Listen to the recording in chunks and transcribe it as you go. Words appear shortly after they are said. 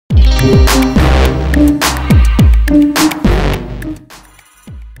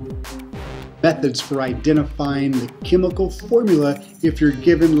methods for identifying the chemical formula if you're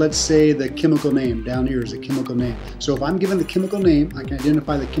given, let's say, the chemical name. Down here is the chemical name. So if I'm given the chemical name, I can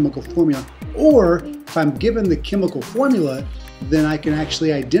identify the chemical formula. Or if I'm given the chemical formula, then I can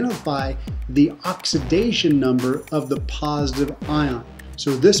actually identify the oxidation number of the positive ion.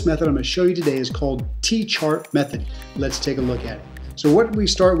 So this method I'm going to show you today is called T-chart method. Let's take a look at it. So what we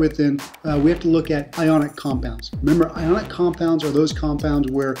start with then, we have to look at ionic compounds. Remember, ionic compounds are those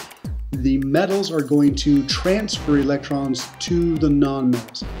compounds where the metals are going to transfer electrons to the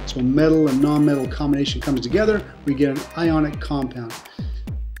nonmetals. So metal and nonmetal combination comes together, we get an ionic compound.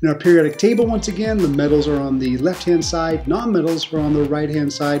 In our periodic table, once again, the metals are on the left-hand side, nonmetals are on the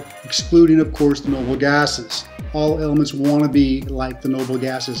right-hand side, excluding, of course, the noble gases. All elements want to be like the noble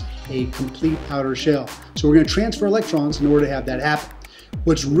gases, a complete outer shell. So we're going to transfer electrons in order to have that happen.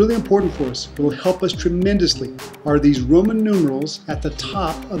 What's really important for us, it will help us tremendously, are these Roman numerals at the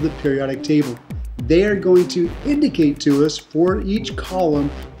top of the periodic table. They are going to indicate to us for each column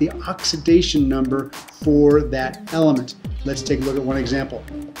the oxidation number for that element. Let's take a look at one example.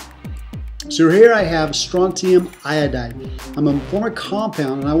 So here I have strontium iodide. I'm going to form a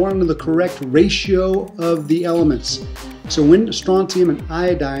compound and I want to know the correct ratio of the elements. So when strontium and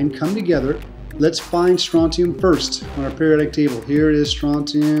iodine come together, let's find strontium first on our periodic table. Here it is,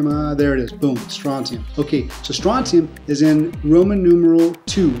 strontium, there it is, boom, strontium. Okay, so strontium is in Roman numeral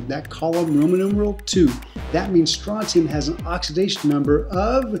 2, that column Roman numeral 2. That means strontium has an oxidation number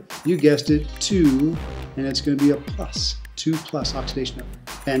of, you guessed it, 2, and it's going to be a plus. 2 plus oxidation number.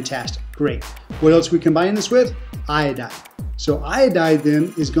 Fantastic, great. What else we combine this with? Iodide. So iodide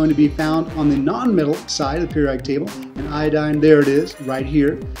then is going to be found on the nonmetal side of the periodic table, and iodine, there it is, right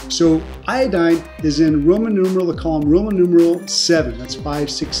here. So iodine is in Roman numeral, the column Roman numeral 7. That's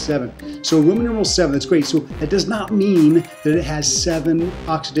 5, 6, 7. So Roman numeral 7, that's great. So that does not mean that it has 7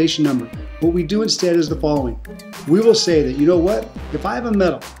 oxidation number. What we do instead is the following. We will say that, you know what, if I have a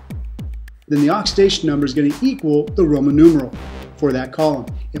metal, then the oxidation number is going to equal the Roman numeral for that column.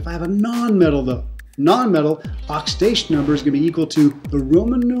 If I have a non-metal though, non-metal oxidation number is going to be equal to the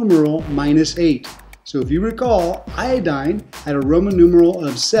Roman numeral minus 8. So if you recall, iodine had a Roman numeral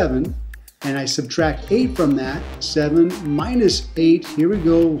of 7, and I subtract 8 from that, 7 minus 8, here we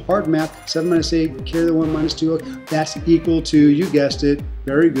go, hard math, 7 minus 8, carry the 1 minus 2, that's equal to, you guessed it,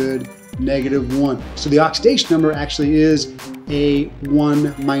 very good, -1. So the oxidation number actually is a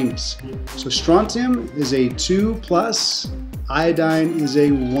 1 minus. So strontium is a 2 plus, iodine is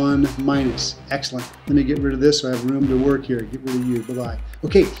a 1 minus. Excellent. Let me get rid of this so I have room to work here. Get rid of you. Bye-bye.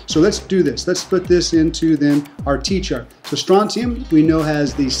 Okay, so let's do this. Let's put this into then our T-chart. So strontium we know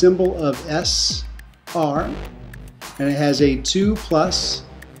has the symbol of SR, and it has a 2 plus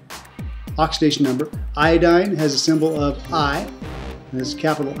oxidation number. Iodine has a symbol of I, and it's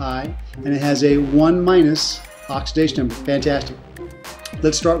capital I, and it has a 1 minus oxidation number. Fantastic.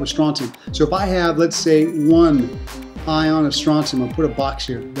 Let's start with strontium. So if I have, let's say, 1 ion of strontium, I'll put a box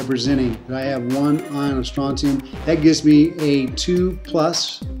here representing that I have 1 ion of strontium. That gives me a 2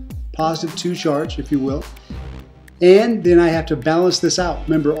 plus, positive 2 charge, if you will. And then I have to balance this out.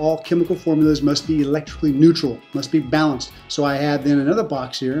 Remember, all chemical formulas must be electrically neutral, must be balanced. So I have then another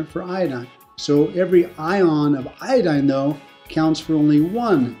box here for iodine. So every ion of iodine, though, counts for only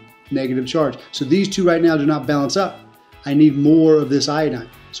 1 negative charge. So these two right now do not balance up. I need more of this iodine.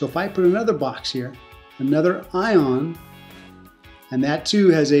 So if I put another box here, another ion, and that too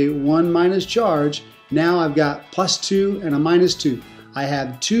has a 1 minus charge, now I've got +2 and a -2. I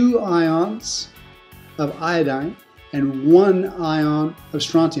have 2 ions of iodine and 1 ion of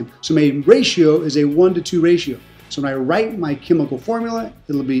strontium. So my ratio is a 1 to 2 ratio. So when I write my chemical formula,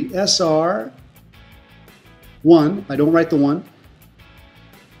 it'll be SR1, I don't write the 1,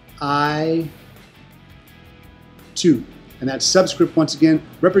 I2. And that subscript, once again,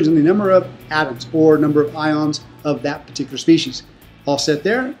 represents the number of atoms or number of ions of that particular species. All set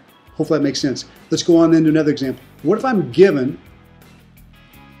there? Hopefully that makes sense. Let's go on then to another example. What if I'm given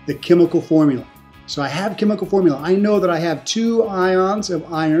the chemical formula? So I have chemical formula. I know that I have 2 ions of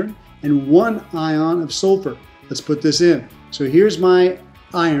iron and 1 ion of sulfur. Let's put this in. So here's my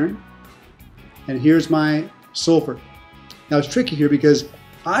iron and here's my sulfur. Now it's tricky here because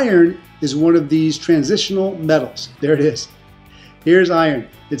iron is one of these transitional metals. There it is. Here's iron.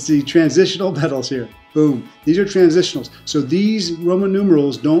 It's the transitional metals here. Boom. These are transitionals. So these Roman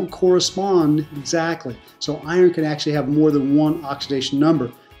numerals don't correspond exactly. So iron can actually have more than 1 oxidation number.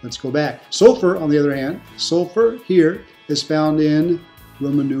 Let's go back. Sulfur, on the other hand, sulfur here is found in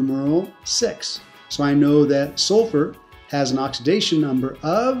Roman numeral 6. So I know that sulfur has an oxidation number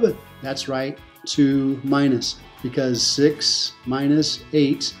of, that's right, 2 minus, because 6 minus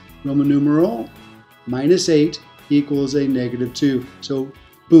 8 Roman numeral -8 equals a -2. So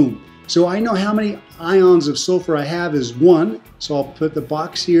boom. So I know how many ions of sulfur I have is 1. So I'll put the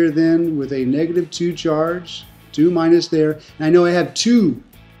box here then with a -2 charge, 2 minus there. And I know I have 2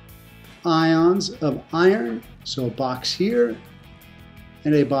 ions of iron. So a box here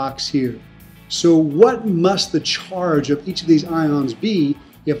and a box here. So what must the charge of each of these ions be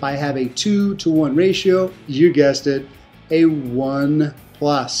if I have a 2-to-1 ratio? You guessed it, a 1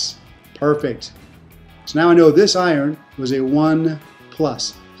 plus. Perfect. So now I know this iron was a 1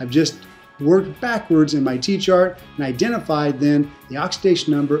 plus. I've just worked backwards in my T-chart and identified then the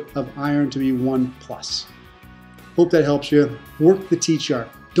oxidation number of iron to be 1 plus. Hope that helps you. Work the T-chart.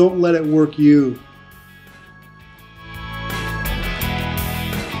 Don't let it work you.